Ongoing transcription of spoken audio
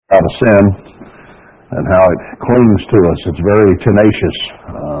out of sin and how it clings to us. It's very tenacious.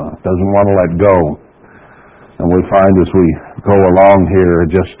 Doesn't want to let go. And we find as we go along here,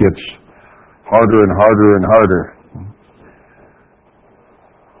 it just gets harder and harder and harder.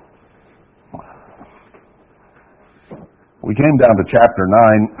 We came down to chapter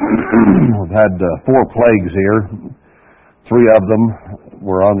 9. We've had 4 plagues here. 3 of them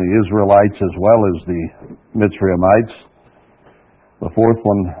were on the Israelites as well as the Mitzrayimites. The 4th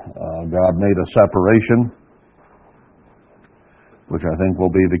one, God made a separation, which I think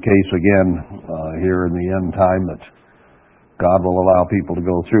will be the case again here in the end time, that God will allow people to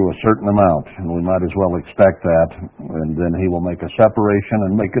go through a certain amount, and we might as well expect that, and then He will make a separation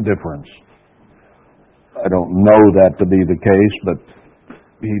and make a difference. I don't know that to be the case, but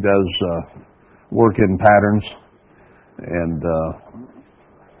He does work in patterns, and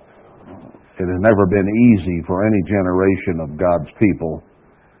it has never been easy for any generation of God's people,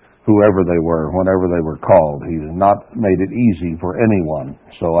 whoever they were, whenever they were called. He's not made it easy for anyone.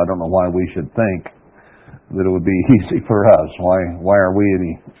 So I don't know why we should think that it would be easy for us. Why are we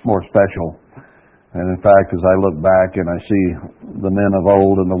any more special? And in fact, as I look back and I see the men of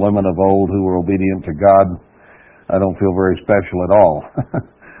old and the women of old who were obedient to God, I don't feel very special at all.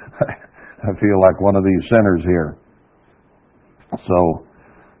 I feel like one of these sinners here. So,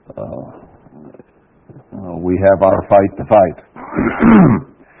 we have our fight to fight.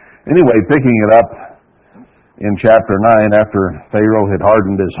 Anyway, picking it up in chapter 9, after Pharaoh had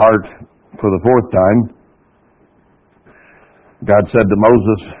hardened his heart for the 4th time, God said to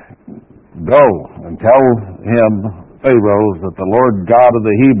Moses, "Go and tell him, Pharaoh, that the Lord God of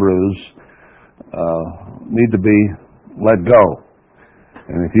the Hebrews need to be let go.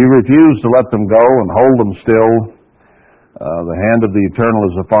 And if you refuse to let them go and hold them still, the hand of the Eternal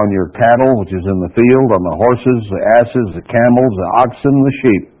is upon your cattle, which is in the field, on the horses, the asses, the camels, the oxen, the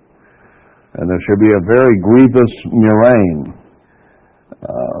sheep. And there shall be a very grievous murrain."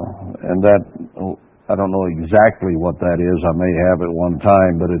 And that, I don't know exactly what that is. I may have at one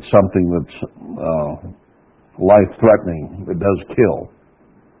time, but it's something that's life-threatening. It does kill.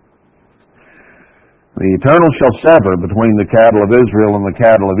 "The Eternal shall sever between the cattle of Israel and the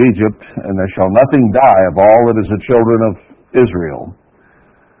cattle of Egypt, and there shall nothing die of all that is the children of Israel."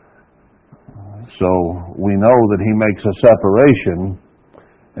 So we know that He makes a separation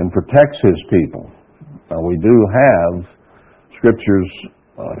and protects His people. Now we do have scriptures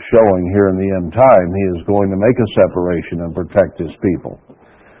showing here in the end time He is going to make a separation and protect His people.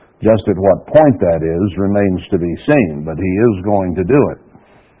 Just at what point that is remains to be seen, but He is going to do it.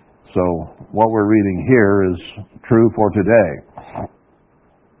 So what we're reading here is true for today.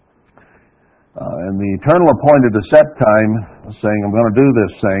 And the Eternal appointed a set time, saying, "I'm going to do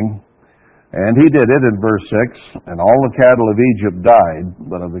this thing." And He did it in verse 6, "And all the cattle of Egypt died,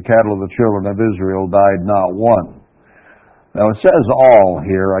 but of the cattle of the children of Israel died not one." Now it says all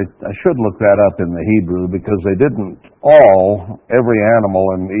here. I should look that up in the Hebrew, because they didn't every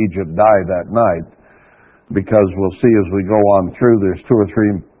animal in Egypt die that night, because we'll see as we go on through, there's 2 or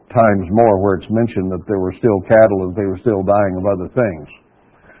 3 times more where it's mentioned that there were still cattle and they were still dying of other things.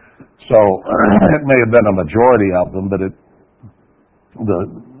 So it may have been a majority of them, but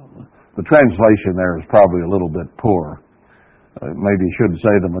the translation there is probably a little bit poor. Maybe you should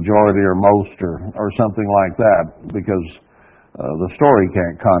say the majority or most or something like that, because the story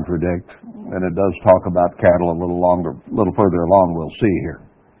can't contradict, and it does talk about cattle a little further along, we'll see here.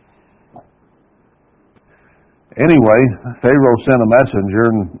 Anyway, Pharaoh sent a messenger,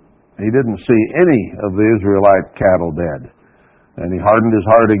 and he didn't see any of the Israelite cattle dead. And he hardened his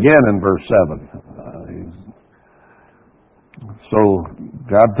heart again in verse 7. So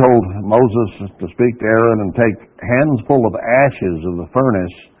God told Moses to speak to Aaron and take hands full of ashes of the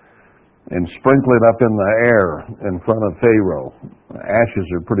furnace and sprinkle it up in the air in front of Pharaoh.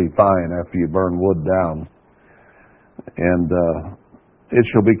 Ashes are pretty fine after you burn wood down. And it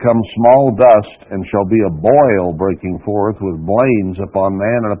shall become small dust, and shall be a boil breaking forth with blains upon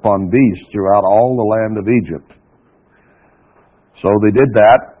man and upon beast throughout all the land of Egypt. So they did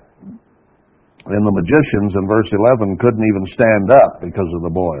that, and the magicians in verse 11 couldn't even stand up because of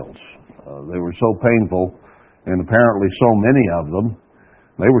the boils. They were so painful, and apparently so many of them.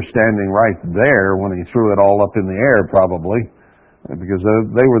 They were standing right there when he threw it all up in the air, probably, because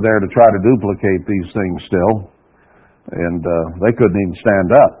they were there to try to duplicate these things still. And they couldn't even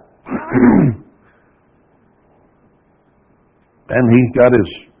stand up. And he got his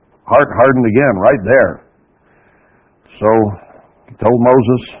heart hardened again right there. So he told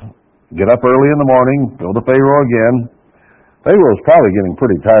Moses, get up early in the morning, go to Pharaoh again. Pharaoh's probably getting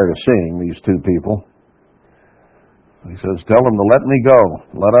pretty tired of seeing these two people. He says, tell them to let me go.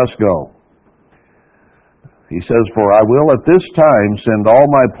 Let us go. He says, for I will at this time send all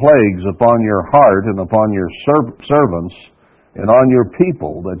my plagues upon your heart and upon your servants and on your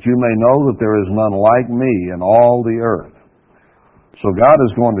people, that you may know that there is none like me in all the earth. So God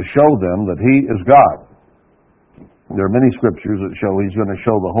is going to show them that He is God. There are many scriptures that show He's going to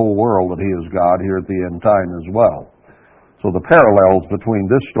show the whole world that He is God here at the end time as well. So the parallels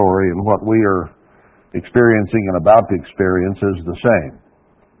between this story and what we are experiencing and about to experience is the same.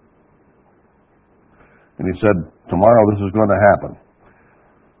 And He said, tomorrow this is going to happen.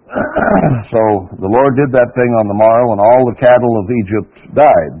 So the Lord did that thing on the morrow, and all the cattle of Egypt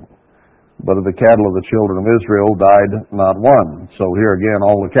died. But of the cattle of the children of Israel died not one. So here again,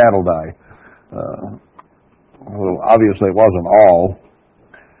 all the cattle die. Well, obviously it wasn't all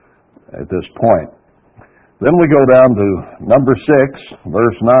at this point. Then we go down to number 6,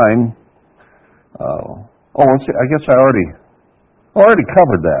 verse 9. Let's see, I guess I already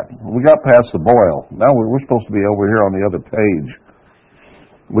covered that. We got past the boil. Now we're supposed to be over here on the other page.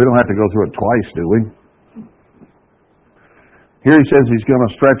 We don't have to go through it twice, do we? Here he says He's going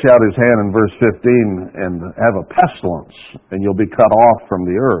to stretch out His hand in verse 15 and have a pestilence, and you'll be cut off from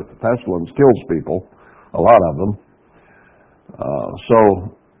the earth. Pestilence kills people, a lot of them. So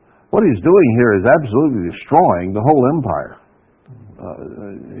what He's doing here is absolutely destroying the whole empire.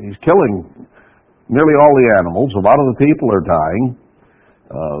 He's killing nearly all the animals. A lot of the people are dying.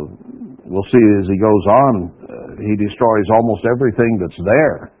 We'll see as He goes on, He destroys almost everything that's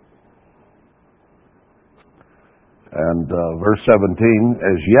there. And verse 17,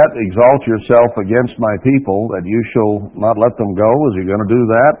 as yet exalt yourself against my people, that you shall not let them go. Is He going to do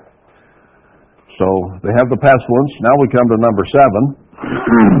that? So they have the pestilence. Now we come to number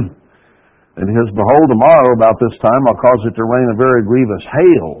 7. And He says, behold, tomorrow about this time I'll cause it to rain a very grievous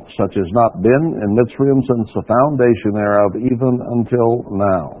hail, such as not been in Mitzrayim since the foundation thereof, even until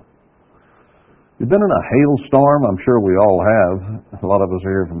now. You've been in a hailstorm? I'm sure we all have. A lot of us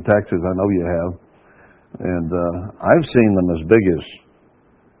are here from Texas. I know you have. And I've seen them as big as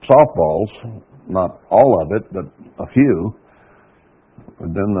softballs. Not all of it, but a few.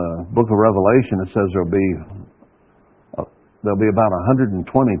 And then the book of Revelation, it says there'll be about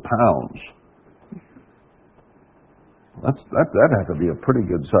 120 pounds. That'd have to be a pretty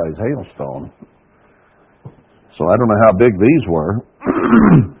good sized hailstone. So I don't know how big these were.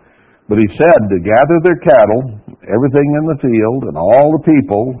 But He said to gather their cattle, everything in the field, and all the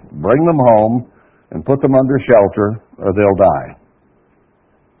people, bring them home, and put them under shelter, or they'll die.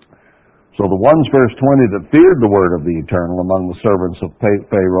 So the ones, verse 20, that feared the word of the Eternal among the servants of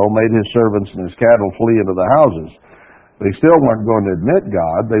Pharaoh made his servants and his cattle flee into the houses. They still weren't going to admit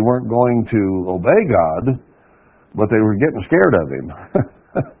God. They weren't going to obey God, but they were getting scared of Him.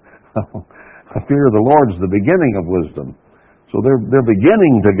 The fear of the Lord is the beginning of wisdom. So they're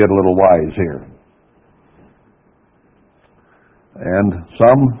beginning to get a little wise here. And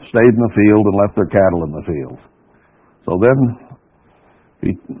some stayed in the field and left their cattle in the field. So then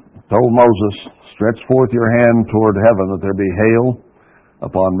He told Moses, stretch forth your hand toward heaven, that there be hail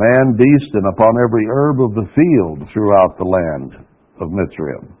upon man, beast, and upon every herb of the field throughout the land of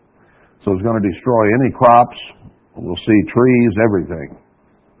Mitzrayim. So He's going to destroy any crops. We'll see trees, everything.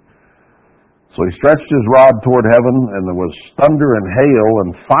 So He stretched His rod toward heaven, and there was thunder and hail,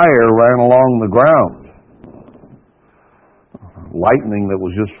 and fire ran along the ground. Lightning that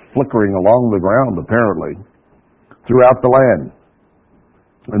was just flickering along the ground, apparently, throughout the land.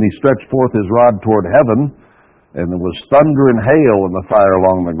 And He stretched forth His rod toward heaven, and there was thunder and hail and the fire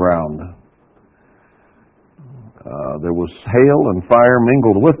along the ground. There was hail and fire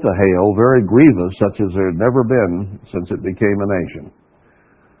mingled with the hail, very grievous, such as there had never been since it became a nation.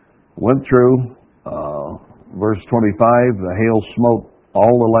 Went through, verse 25, the hail smote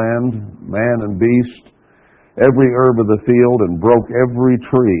all the land, man and beast, every herb of the field, and broke every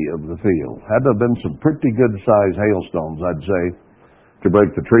tree of the field. Had to have been some pretty good-sized hailstones, I'd say, to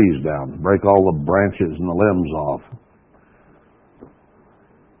break the trees down, break all the branches and the limbs off.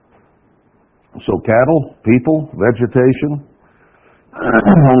 So cattle, people, vegetation,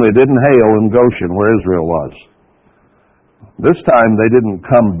 only it didn't hail in Goshen where Israel was. This time they didn't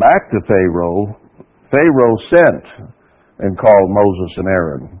come back to Pharaoh. Pharaoh sent and called Moses and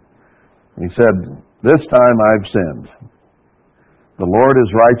Aaron. He said, this time I've sinned. The Lord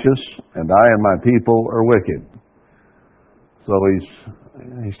is righteous, and I and my people are wicked. So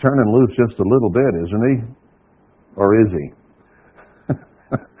he's turning loose just a little bit, isn't he? Or is he?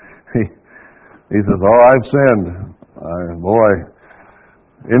 He says, oh, I've sinned. Boy,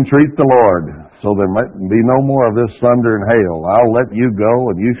 entreat the Lord, so there might be no more of this thunder and hail. I'll let you go,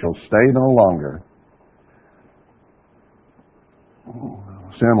 and you shall stay no longer.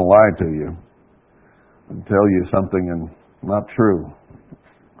 Sin will lie to you and tell you something and not true.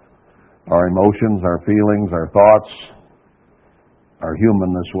 Our emotions, our feelings, our thoughts, our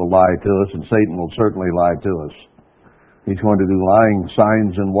humanness will lie to us, and Satan will certainly lie to us. He's going to do lying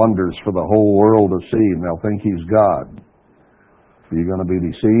signs and wonders for the whole world to see, and they'll think he's God. Are you going to be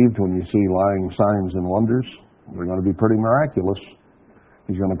deceived when you see lying signs and wonders? They're going to be pretty miraculous.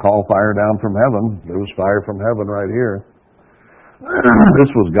 He's going to call fire down from heaven. There was fire from heaven right here.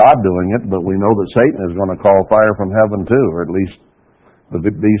 This was God doing it, but we know that Satan is going to call fire from heaven too, or at least the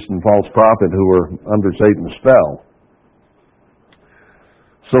beast and false prophet who were under Satan's spell.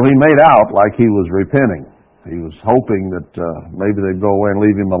 So he made out like he was repenting. He was hoping that maybe they'd go away and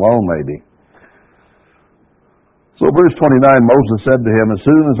leave him alone, maybe. So verse 29, Moses said to him, "As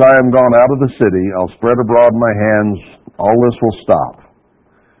soon as I am gone out of the city, I'll spread abroad my hands. All this will stop.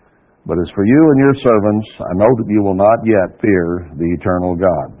 But as for you and your servants, I know that you will not yet fear the eternal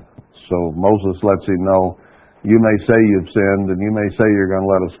God." So Moses lets him know, you may say you've sinned, and you may say you're going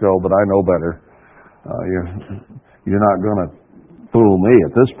to let us go, but I know better. You're not going to fool me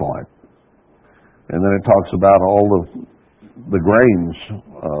at this point. And then it talks about all the grains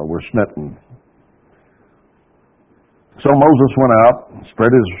were smitten. So Moses went out,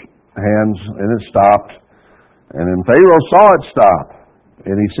 spread his hands, and it stopped. And then Pharaoh saw it stop.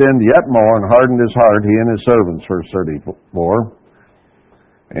 And he sinned yet more and hardened his heart, he and his servants, verse 34.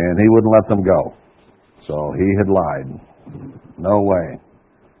 And he wouldn't let them go. So he had lied. No way.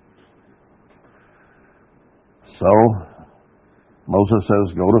 So Moses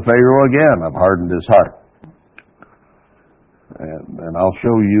says, "Go to Pharaoh again. I've hardened his heart. And I'll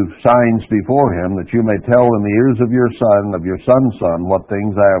show you signs before him, that you may tell in the ears of your son, of your son's son, what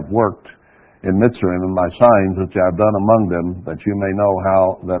things I have worked in Mitzrayim, and my signs which I have done among them, that you may know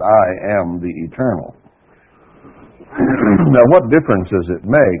how that I am the Eternal." Now, what difference does it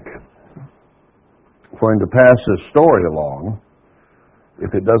make for him to pass this story along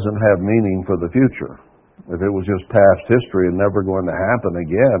if it doesn't have meaning for the future? If it was just past history and never going to happen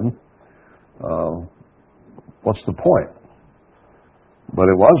again, what's the point? But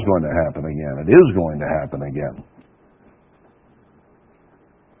it was going to happen again. It is going to happen again.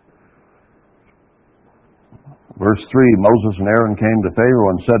 Verse 3, Moses and Aaron came to Pharaoh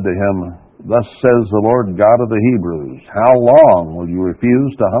and said to him, "Thus says the Lord God of the Hebrews, how long will you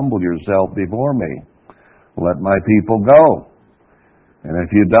refuse to humble yourself before me? Let my people go. And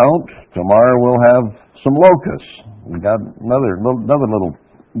if you don't, tomorrow we'll have some locusts." We got another little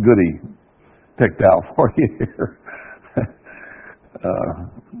goodie picked out for you here.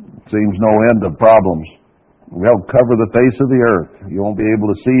 Seems no end of problems. They'll cover the face of the earth. You won't be able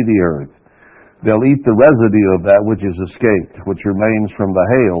to see the earth. They'll eat the residue of that which is escaped, which remains from the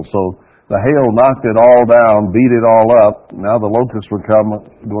hail. So the hail knocked it all down, beat it all up. Now the locusts were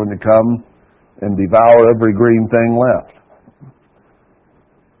going to come and devour every green thing left.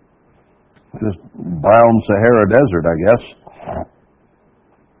 Just brown Sahara Desert, I guess,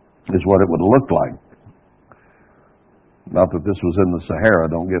 is what it would have looked like. Not that this was in the Sahara,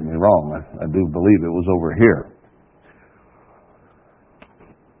 don't get me wrong. I do believe it was over here.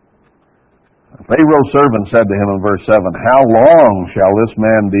 Pharaoh's servant said to him in verse 7, "How long shall this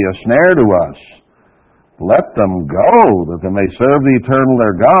man be a snare to us? Let them go, that they may serve the eternal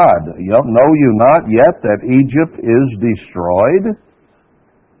their God. Know you not yet that Egypt is destroyed?"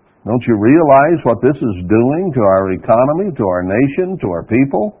 Don't you realize what this is doing to our economy, to our nation, to our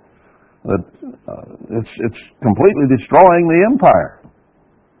people? That it's completely destroying the empire.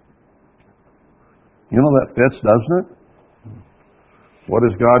 You know that fits, doesn't it? What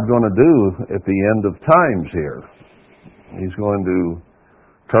is God going to do at the end of times here? He's going to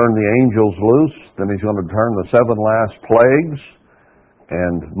turn the angels loose, then he's going to turn the 7 last plagues,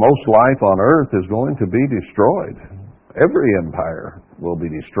 and most life on earth is going to be destroyed. Every empire will be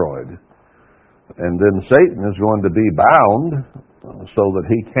destroyed. And then Satan is going to be bound so that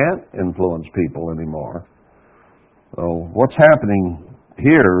he can't influence people anymore. So what's happening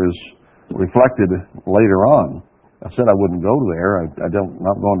here is reflected later on. I said I wouldn't go there.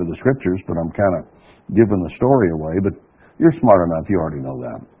 Not going to the scriptures, but I'm kind of giving the story away. But you're smart enough, you already know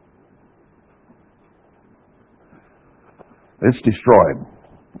that. It's destroyed.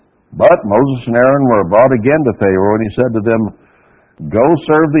 But Moses and Aaron were brought again to Pharaoh, and he said to them, "Go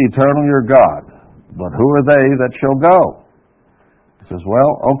serve the eternal your God. But who are they that shall go?" He says,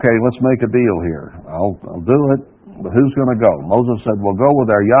 "Well, okay, let's make a deal here. I'll do it, but who's going to go?" Moses said, "We'll go with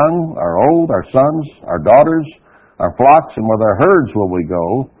our young, our old, our sons, our daughters, our flocks, and with our herds will we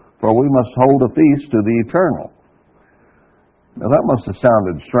go, for we must hold a feast to the eternal." Now that must have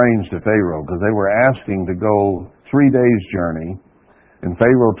sounded strange to Pharaoh, because they were asking to go 3 days' journey And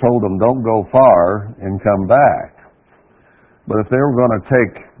Pharaoh told them, don't go far and come back. But if they were going to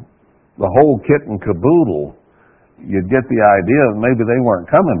take the whole kit and caboodle, you'd get the idea that maybe they weren't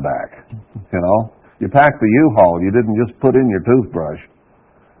coming back. You know, you packed the U-Haul, you didn't just put in your toothbrush.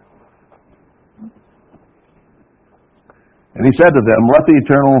 And he said to them, let the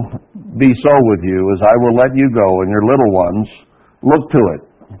Eternal be so with you, as I will let you go, and your little ones. Look to it,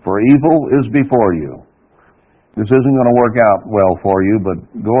 for evil is before you. This isn't going to work out well for you, but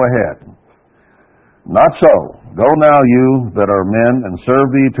go ahead. Not so. Go now, you that are men, and serve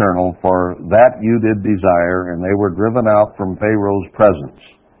the Eternal, for that you did desire. And they were driven out from Pharaoh's presence.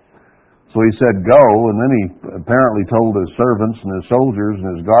 So he said, go, and then he apparently told his servants and his soldiers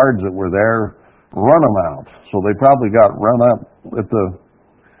and his guards that were there, run them out. So they probably got run up at the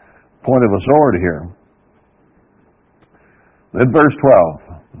point of a sword here. Then verse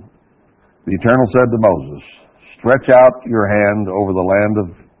 12, the Eternal said to Moses, stretch out your hand over the land of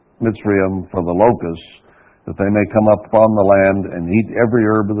Mitzrayim for the locusts, that they may come up upon the land and eat every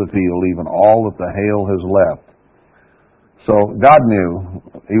herb of the field, even all that the hail has left. So God knew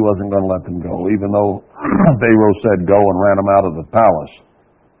he wasn't going to let them go, even though Pharaoh said go and ran them out of the palace.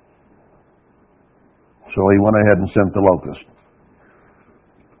 So he went ahead and sent the locust.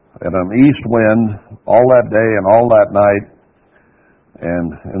 And an east wind all that day and all that night,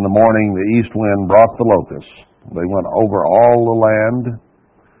 and in the morning the east wind brought the locusts. They went over all the land,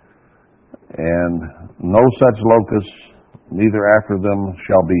 and no such locusts, neither after them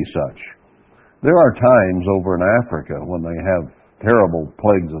shall be such. There are times over in Africa when they have terrible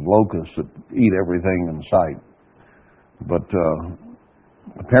plagues of locusts that eat everything in sight. But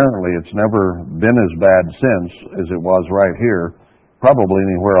apparently it's never been as bad since as it was right here, probably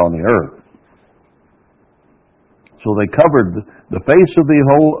anywhere on the earth. So they covered the face of the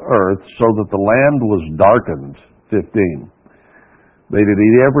whole earth so that the land was darkened. 15. They did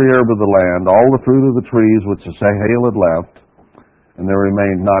eat every herb of the land, all the fruit of the trees which the hail had left, and there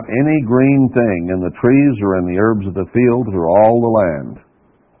remained not any green thing in the trees or in the herbs of the field through all the land.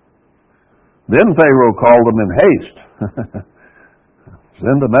 Then Pharaoh called them in haste.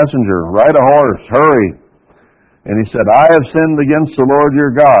 Send a messenger, ride a horse, hurry. And he said, I have sinned against the Lord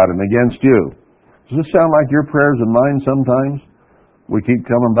your God and against you. Does this sound like your prayers and mine sometimes? We keep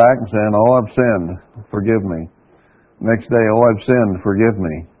coming back and saying, oh, I've sinned, forgive me. Next day, oh, I've sinned, forgive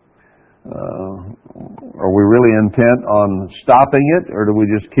me. Are we really intent on stopping it, or do we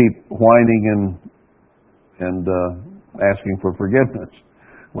just keep whining and asking for forgiveness?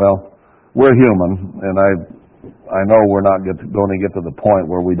 Well, we're human, and I know we're not going to get to the point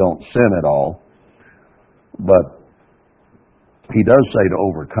where we don't sin at all, but he does say to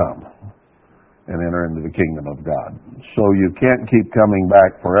overcome and enter into the kingdom of God. So you can't keep coming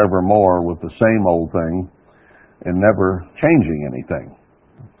back forevermore with the same old thing and never changing anything.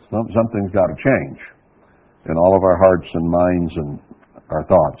 Something's got to change in all of our hearts and minds and our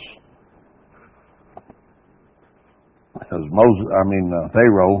thoughts. Because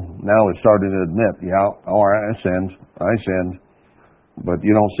Pharaoh now is starting to admit, yeah, all right, I sinned, but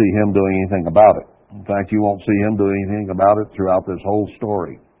you don't see him doing anything about it. In fact, you won't see him doing anything about it throughout this whole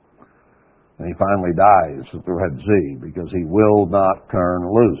story. And he finally dies at the Red Sea because he will not turn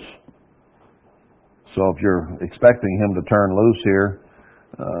loose. So if you're expecting him to turn loose here,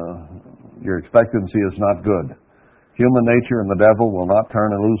 your expectancy is not good. Human nature and the devil will not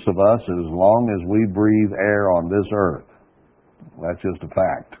turn loose of us as long as we breathe air on this earth. That's just a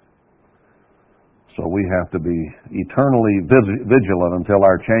fact. So we have to be eternally vigilant until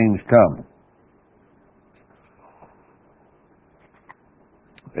our change comes.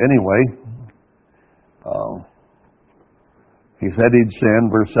 Anyway, he said he'd sin,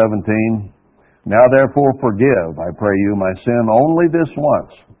 verse 17. Now therefore forgive, I pray you, my sin only this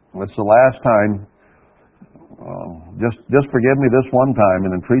once. It's the last time. Just forgive me this one time,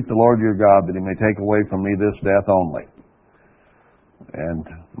 and entreat the Lord your God that he may take away from me this death only. And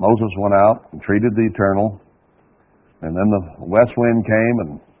Moses went out, entreated the Eternal, and then the west wind came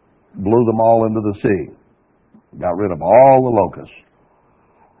and blew them all into the sea. Got rid of all the locusts.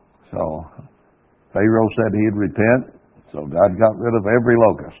 So Pharaoh said he'd repent, so God got rid of every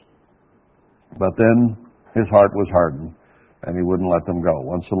locust. But then his heart was hardened, and he wouldn't let them go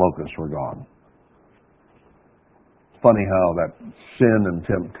once the locusts were gone. It's funny how that sin and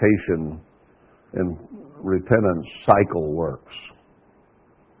temptation and repentance cycle works.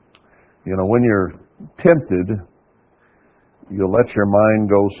 You know, when you're tempted, you'll let your mind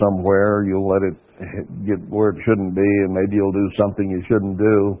go somewhere, you'll let it get where it shouldn't be, and maybe you'll do something you shouldn't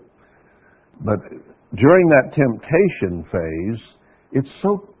do. But during that temptation phase, it's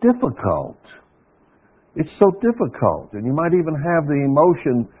so difficult It's so difficult. And you might even have the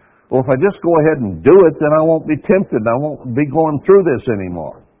emotion, well, if I just go ahead and do it, then I won't be tempted. I won't be going through this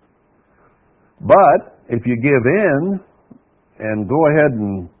anymore. But if you give in and go ahead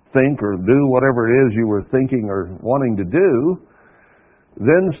and think or do whatever it is you were thinking or wanting to do,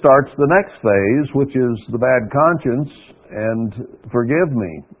 then starts the next phase, which is the bad conscience and forgive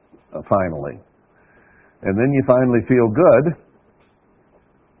me, finally. And then you finally feel good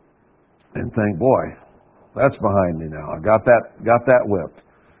and think, boy, that's behind me now. I got that whipped.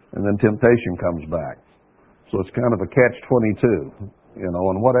 And then temptation comes back. So it's kind of a catch-22,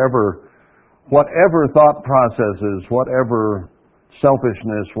 and whatever thought processes, whatever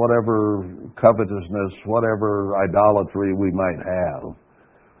selfishness, whatever covetousness, whatever idolatry we might have,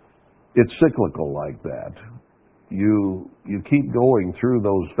 it's cyclical like that. You keep going through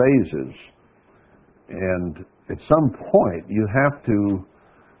those phases, and at some point you have to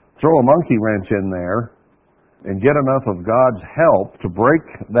throw a monkey wrench in there and get enough of God's help to break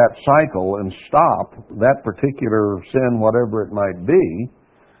that cycle and stop that particular sin, whatever it might be,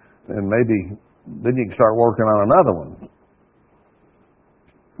 and maybe then you can start working on another one.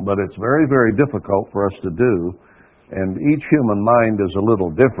 But it's very, very difficult for us to do, and each human mind is a little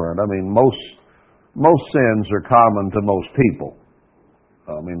different. I mean, most sins are common to most people.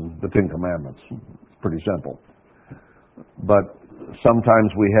 I mean, the Ten Commandments, it's pretty simple. But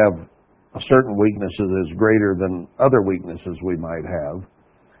sometimes we have certain weaknesses is greater than other weaknesses we might have.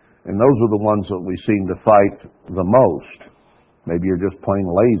 And those are the ones that we seem to fight the most. Maybe you're just plain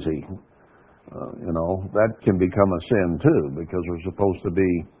lazy. That can become a sin too, because we're supposed to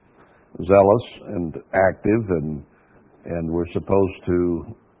be zealous and active, and we're supposed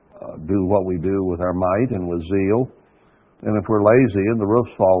to do what we do with our might and with zeal. And if we're lazy and the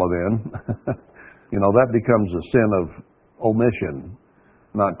roof's fallen in, that becomes a sin of omission.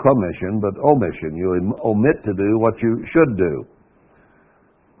 Not commission, but omission. You omit to do what you should do.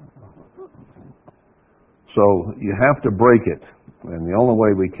 So you have to break it. And the only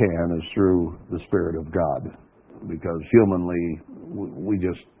way we can is through the Spirit of God. Because humanly, we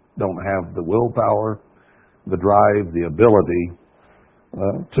just don't have the willpower, the drive, the ability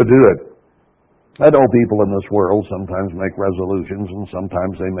to do it. I know people in this world sometimes make resolutions and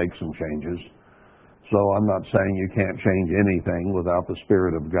sometimes they make some changes. So I'm not saying you can't change anything without the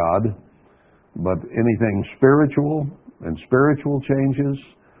Spirit of God, but anything spiritual and spiritual changes,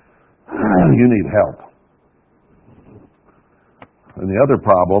 you need help. And the other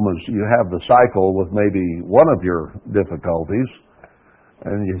problem is you have the cycle with maybe one of your difficulties,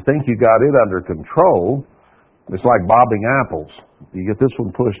 and you think you got it under control. It's like bobbing apples. You get this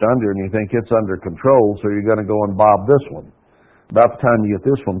one pushed under and you think it's under control, so you're going to go and bob this one. About the time you get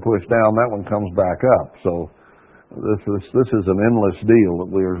this one pushed down, that one comes back up. So this is an endless deal that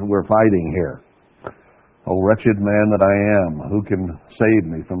we're fighting here. O wretched man that I am, who can save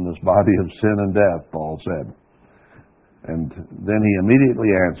me from this body of sin and death, Paul said. And then he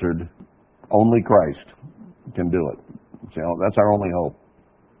immediately answered, only Christ can do it. So that's our only hope.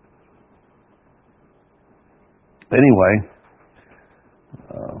 Anyway,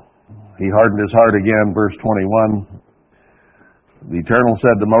 he hardened his heart again, verse 21. The Eternal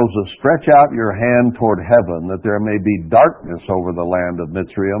said to Moses, stretch out your hand toward heaven, that there may be darkness over the land of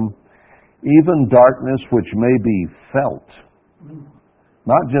Mitzrayim, even darkness which may be felt.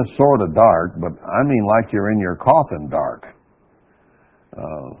 Not just sort of dark, but I mean like you're in your coffin dark.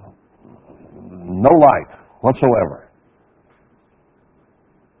 No light whatsoever.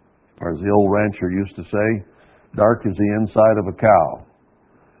 Or as the old rancher used to say, dark as the inside of a cow.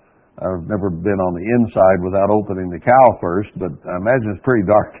 I've never been on the inside without opening the cow first, but I imagine it's pretty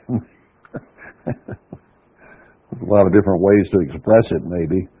dark. There's a lot of different ways to express it,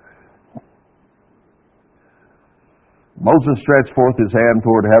 maybe. Moses stretched forth his hand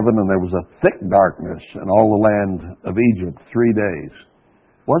toward heaven, and there was a thick darkness in all the land of Egypt 3 days.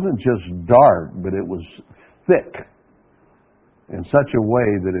 It wasn't just dark, but it was thick in such a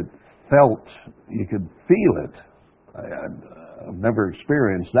way that it felt, you could feel it. I've never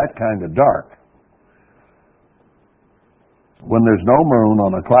experienced that kind of dark. When there's no moon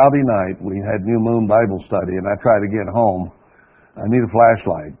on a cloudy night, we had New Moon Bible study, and I try to get home. I need a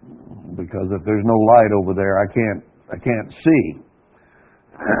flashlight, because if there's no light over there, I can't see.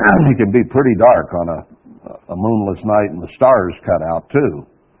 It can be pretty dark on a moonless night, and the stars cut out too.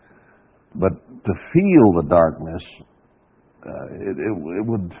 But to feel the darkness, it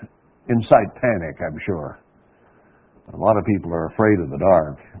would incite panic, I'm sure. A lot of people are afraid of the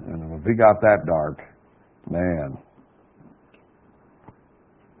dark, and if we got that dark, man,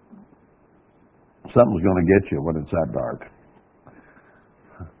 something's going to get you when it's that dark.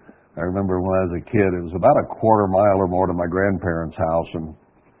 I remember when I was a kid, it was about a quarter mile or more to my grandparents' house,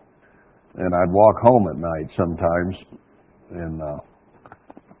 and I'd walk home at night sometimes, and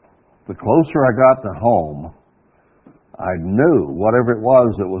the closer I got to home, I knew whatever it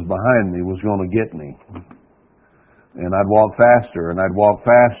was that was behind me was going to get me. And I'd walk faster, and I'd walk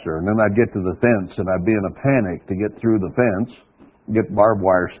faster, and then I'd get to the fence, and I'd be in a panic to get through the fence, get barbed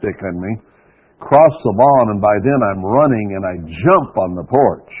wire stick on me, cross the lawn, and by then I'm running, and I jump on the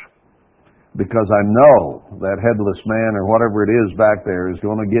porch, because I know that headless man or whatever it is back there is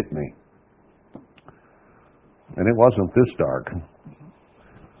going to get me. And it wasn't this dark.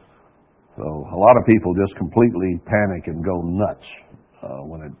 So a lot of people just completely panic and go nuts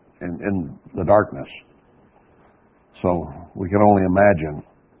in the darkness. So we can only imagine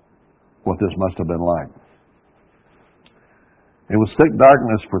what this must have been like. It was thick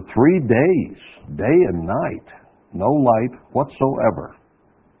darkness for 3 days, day and night, no light whatsoever.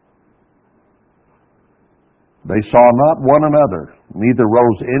 They saw not one another, neither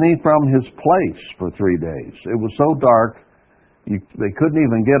rose any from his place for 3 days. It was so dark, they couldn't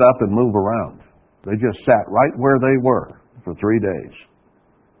even get up and move around. They just sat right where they were for 3 days.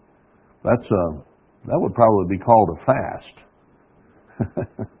 That would probably be called a fast.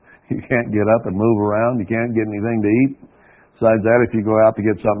 You can't get up and move around. You can't get anything to eat. Besides that, if you go out to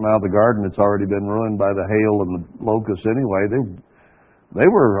get something out of the garden, it's already been ruined by the hail and the locusts anyway. They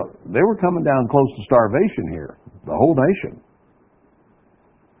were coming down close to starvation here, the whole nation.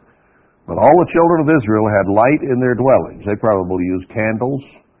 But all the children of Israel had light in their dwellings. They probably used candles.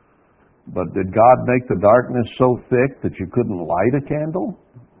 But did God make the darkness so thick that you couldn't light a candle?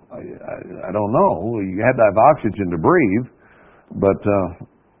 I don't know. You had to have oxygen to breathe. But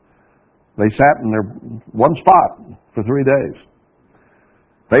they sat in their one spot for 3 days.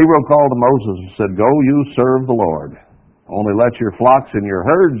 Pharaoh called to Moses and said, "Go, you serve the Lord. Only let your flocks and your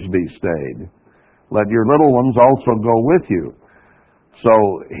herds be stayed. Let your little ones also go with you."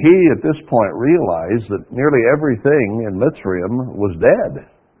 So he, at this point, realized that nearly everything in Mitzrayim was dead,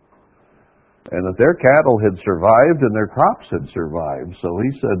 and that their cattle had survived and their crops had survived. So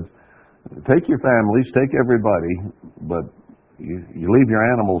he said, "Take your families, take everybody, but you leave your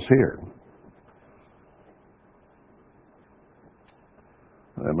animals here."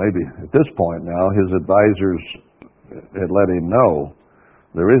 And maybe at this point now, his advisors had let him know,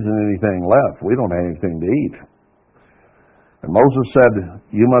 there isn't anything left. We don't have anything to eat. And Moses said,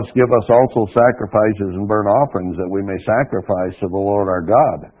 "You must give us also sacrifices and burnt offerings, that we may sacrifice to the Lord our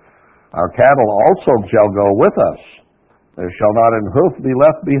God. Our cattle also shall go with us. There shall not an hoof be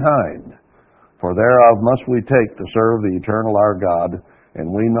left behind. For thereof must we take to serve the eternal our God,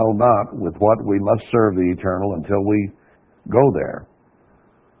 and we know not with what we must serve the eternal until we go there."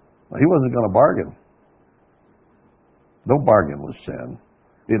 Well, he wasn't going to bargain. Don't bargain with sin.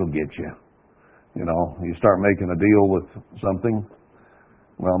 It'll get you. You know, you start making a deal with something,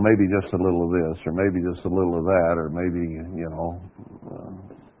 well, maybe just a little of this, or maybe just a little of that, or maybe,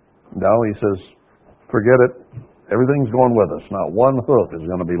 no, he says, forget it. Everything's going with us. Not one hoof is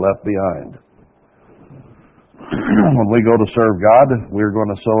going to be left behind. When we go to serve God, we're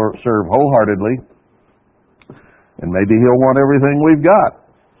going to serve wholeheartedly, and maybe He'll want everything we've got.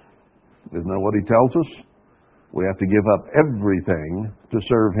 Isn't that what He tells us? We have to give up everything to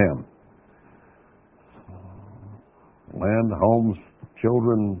serve Him. Land, homes,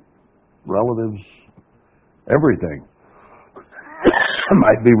 children, relatives, everything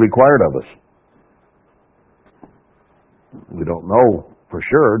might be required of us. We don't know for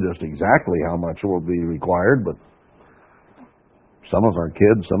sure just exactly how much will be required, but some of our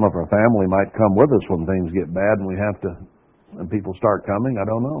kids, some of our family might come with us when things get bad and people start coming. I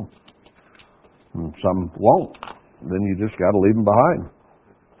don't know. And some won't. Then you just got to leave them behind.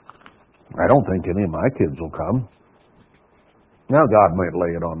 I don't think any of my kids will come. Now God might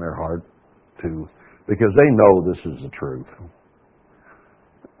lay it on their heart to, because they know this is the truth.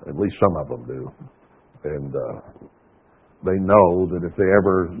 At least some of them do. And they know that if they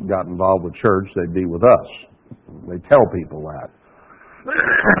ever got involved with church, they'd be with us. They tell people that.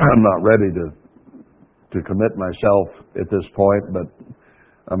 I'm not ready to commit myself at this point, but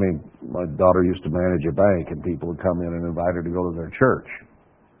I mean, my daughter used to manage a bank, and people would come in and invite her to go to their church.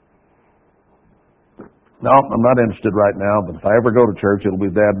 No, I'm not interested right now, but if I ever go to church, it'll be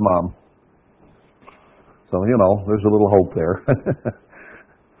Dad and Mom. So, there's a little hope there.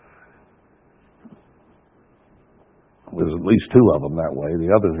 There's at least two of them that way.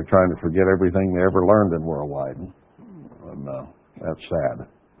 The others are trying to forget everything they ever learned in Worldwide. And that's sad.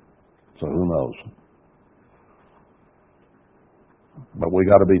 So who knows? But we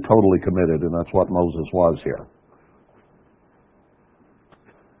got to be totally committed, and that's what Moses was here.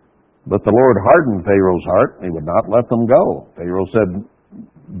 But the Lord hardened Pharaoh's heart, and he would not let them go. Pharaoh said,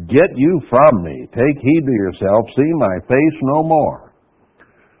 "Get you from me. Take heed to yourself. See my face no more.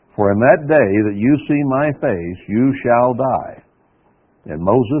 For in that day that you see my face, you shall die." And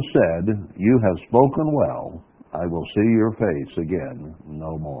Moses said, "You have spoken well. I will see your face again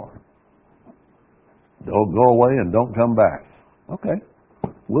no more." Don't go away and don't come back. Okay,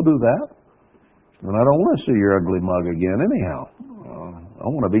 we'll do that. And I don't want to see your ugly mug again anyhow. I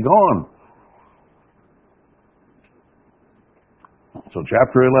want to be gone. So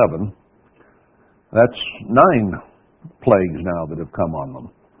chapter 11, that's 9 plagues now that have come on them.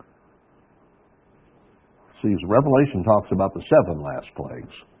 See, Revelation talks about the 7 last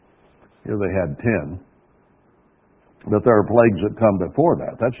plagues. Here they had 10. But there are plagues that come before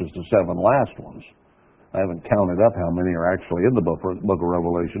that. That's just the 7 last ones. I haven't counted up how many are actually in the book of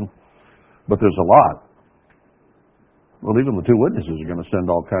Revelation. But there's a lot. Well, even the 2 witnesses are going to send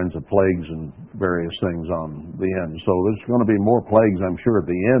all kinds of plagues and various things on the end. So there's going to be more plagues, I'm sure, at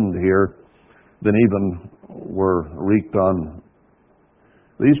the end here than even were wreaked on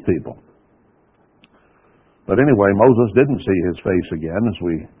these people. But anyway, Moses didn't see his face again as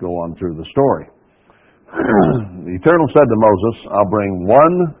we go on through the story. The Eternal said to Moses, "I'll bring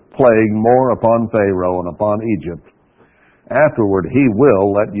 1 plague more upon Pharaoh and upon Egypt. Afterward he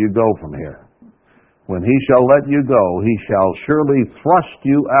will let you go from here. When he shall let you go, he shall surely thrust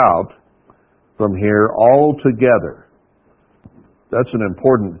you out from here altogether." That's an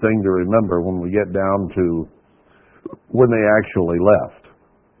important thing to remember when we get down to when they actually left.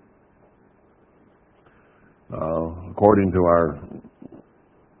 According to our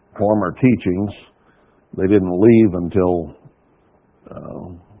former teachings, they didn't leave until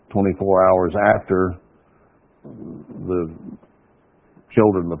 24 hours after the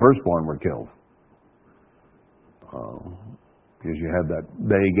children, the firstborn, were killed. Because you had that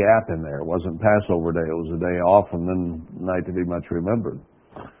day gap in there. It wasn't Passover day, it was a day off and then night to be much remembered.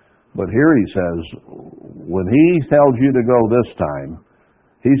 But here he says, when he tells you to go this time,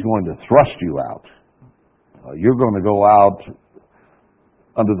 he's going to thrust you out. You're going to go out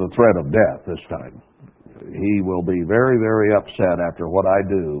under the threat of death this time. He will be very, very upset after what I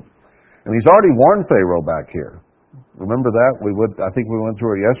do. And he's already warned Pharaoh back here. Remember that? I think we went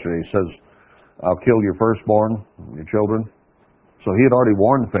through it yesterday. He says, "I'll kill your firstborn, your children." So he had already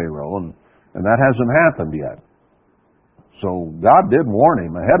warned Pharaoh, and that hasn't happened yet. So God did warn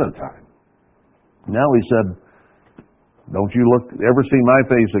him ahead of time. Now he said, "Don't you ever see my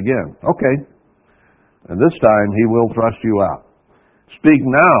face again." Okay. And this time he will thrust you out. "Speak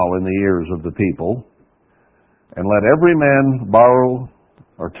now in the ears of the people, and let every man borrow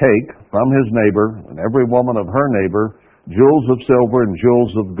or take from his neighbor, and every woman of her neighbor, jewels of silver and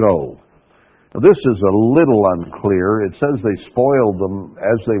jewels of gold." Now, this is a little unclear. It says they spoiled them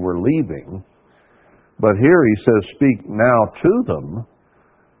as they were leaving. But here he says, "Speak now to them,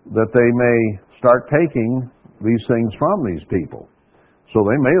 that they may start taking these things from these people." So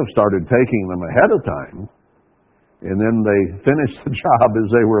they may have started taking them ahead of time, and then they finished the job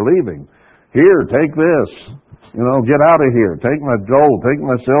as they were leaving. "Here, take this. Get out of here. Take my gold. Take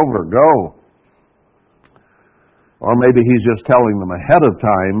my silver. Go." Or maybe he's just telling them ahead of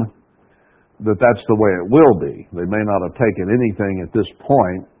time that that's the way it will be. They may not have taken anything at this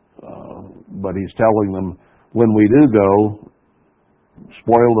point, but he's telling them, when we do go,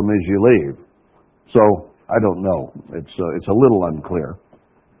 spoil them as you leave. So, I don't know. It's a little unclear.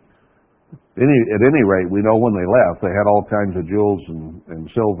 At any rate, we know when they left, they had all kinds of jewels and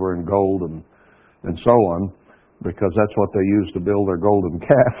silver and gold and so on, because that's what they used to build their golden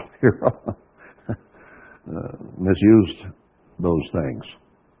calf. Misused those things.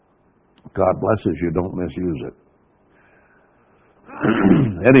 God blesses you, don't misuse it.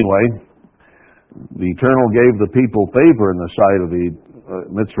 Anyway, the Eternal gave the people favor in the sight of the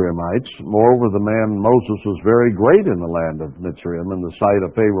Mitzrayimites. Moreover, the man Moses was very great in the land of Mitzrayim, in the sight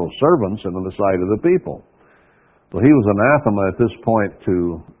of Pharaoh's servants and in the sight of the people. So he was anathema at this point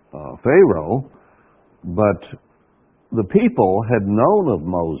to Pharaoh, but the people had known of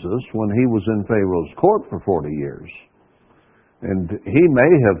Moses when he was in Pharaoh's court for 40 years. And he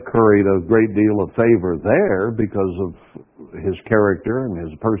may have curried a great deal of favor there because of his character and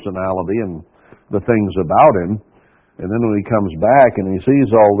his personality and the things about him. And then when he comes back and he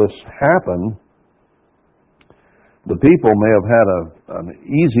sees all this happen, the people may have had an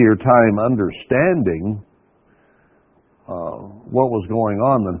easier time understanding what was going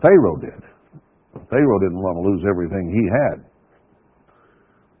on than Pharaoh did. Pharaoh didn't want to lose everything he had.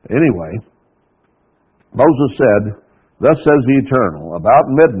 Anyway, Moses said, "Thus says the Eternal, about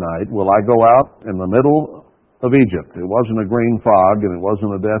midnight will I go out in the middle of Egypt. It wasn't a green frog and it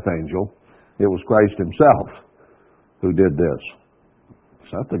wasn't a death angel. It was Christ himself who did this.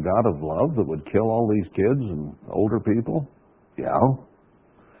 Is that the God of love that would kill all these kids and older people? Yeah.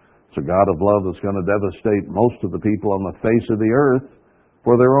 It's a God of love that's going to devastate most of the people on the face of the earth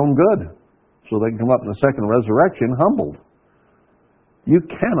for their own good, so they can come up in the second resurrection humbled. You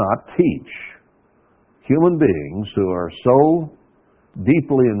cannot teach human beings who are so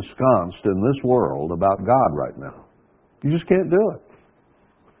deeply ensconced in this world about God right now. You just can't do it.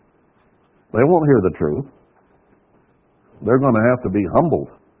 They won't hear the truth. They're going to have to be humbled.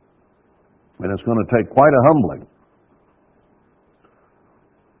 And it's going to take quite a humbling.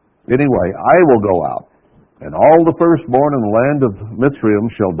 Anyway, I will go out, and all the firstborn in the land of Mitzrayim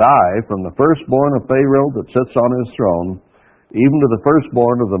shall die, from the firstborn of Pharaoh that sits on his throne, even to the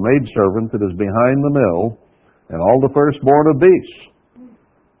firstborn of the maidservant that is behind the mill, and all the firstborn of beasts.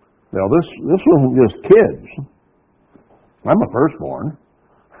 Now, this wasn't just kids. I'm a firstborn,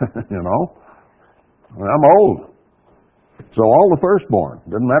 you know. I'm old. So all the firstborn,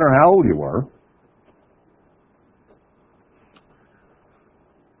 didn't matter how old you were.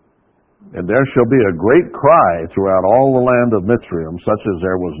 And there shall be a great cry throughout all the land of Mitzrayim, such as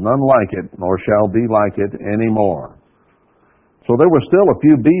there was none like it, nor shall be like it any more. So there were still a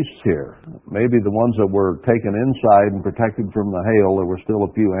few beasts here. Maybe the ones that were taken inside and protected from the hail, there were still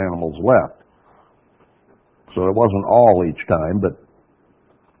a few animals left. So it wasn't all each time, but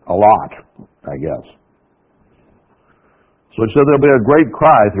a lot, I guess. So it said there'll be a great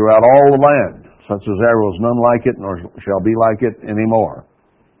cry throughout all the land, such as there was none like it, nor shall be like it any more.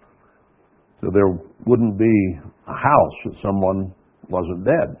 So there wouldn't be a house that someone wasn't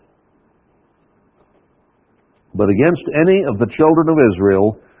dead. But against any of the children of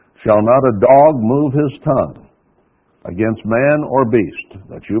Israel shall not a dog move his tongue against man or beast,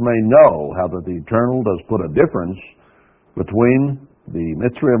 that you may know how that the Eternal does put a difference between the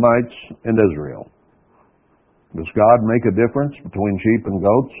Mitzrayimites and Israel. Does God make a difference between sheep and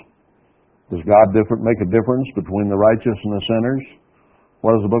goats? Does God make a difference between the righteous and the sinners?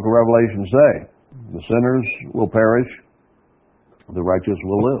 What does the book of Revelation say? The sinners will perish, the righteous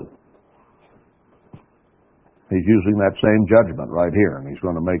will live. He's using that same judgment right here, and he's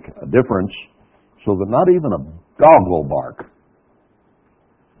going to make a difference so that not even a dog will bark.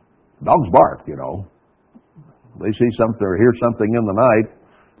 Dogs bark, you know. They see something or hear something in the night,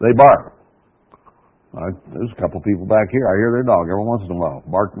 they bark. There's a couple people back here. I hear their dog every once in a while,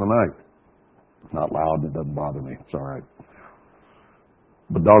 bark in the night. It's not loud, it doesn't bother me. It's all right.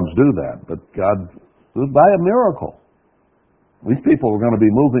 But dogs do that. But God, it was by a miracle. These people were going to be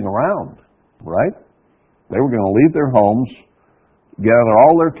moving around, right? They were going to leave their homes, gather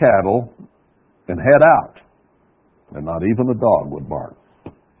all their cattle, and head out. And not even a dog would bark.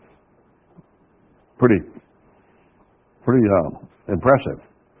 Pretty impressive.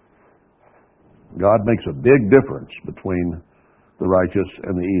 God makes a big difference between the righteous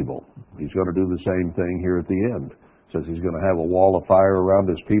and the evil. He's going to do the same thing here at the end. Says he's going to have a wall of fire around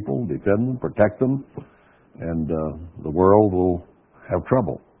his people, defend them, protect them, and the world will have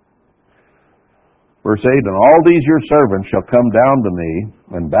trouble. Verse 8, and all these your servants shall come down to me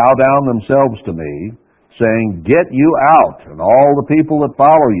and bow down themselves to me, saying, get you out, and all the people that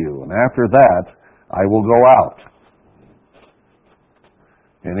follow you, and after that I will go out.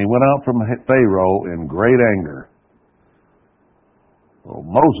 And he went out from Pharaoh in great anger. Well,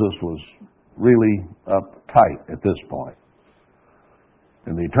 Moses was really uptight at this point.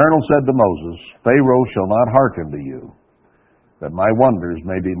 And the Eternal said to Moses, Pharaoh shall not hearken to you, that my wonders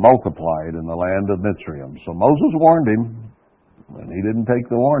may be multiplied in the land of Mitzrayim. So Moses warned him, and he didn't take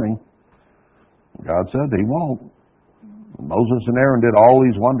the warning. God said he won't. Moses and Aaron did all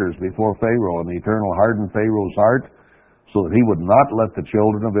these wonders before Pharaoh, and the Eternal hardened Pharaoh's heart so that he would not let the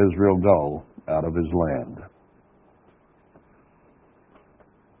children of Israel go out of his land.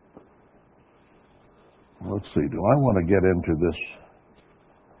 Let's see, do I want to get into this?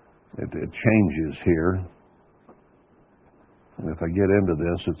 It changes here. And if I get into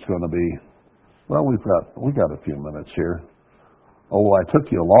this, it's going to be, well, we got a few minutes here. Oh, I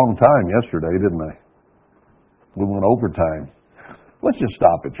took you a long time yesterday, didn't I? We went overtime. Let's just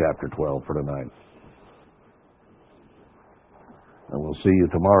stop at chapter 12 for tonight. And we'll see you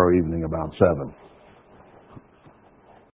tomorrow evening about 7.